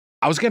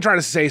I was gonna try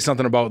to say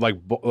something about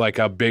like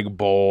a big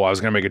bowl. I was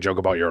gonna make a joke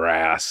about your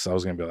ass. I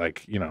was gonna be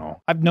like, you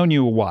know, I've known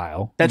you a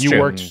while. That's you true.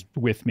 worked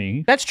with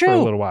me. That's true. For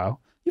a little while.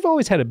 You've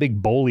always had a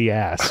big bowly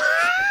ass.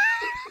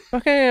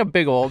 Okay, a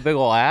big old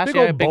ass. Big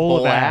Yeah, old big bowl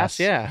of ass. ass.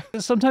 Yeah.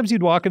 Sometimes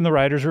you'd walk in the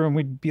writer's room,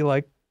 we'd be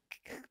like,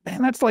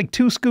 man, that's like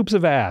 2 scoops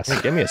of ass.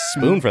 Hey, give me a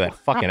spoon for that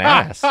fucking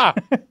ass.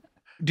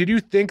 did you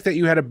think that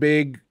you had a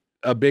big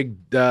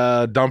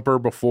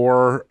dumper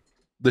before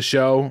the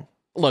show?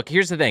 Look,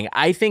 here's the thing.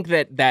 I think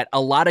that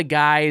a lot of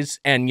guys,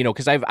 and you know,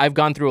 because I've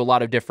gone through a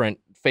lot of different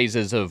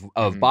phases of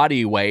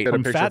body weight.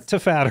 From fat to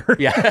fatter.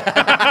 Yeah.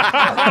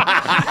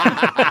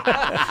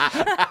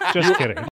 Just kidding.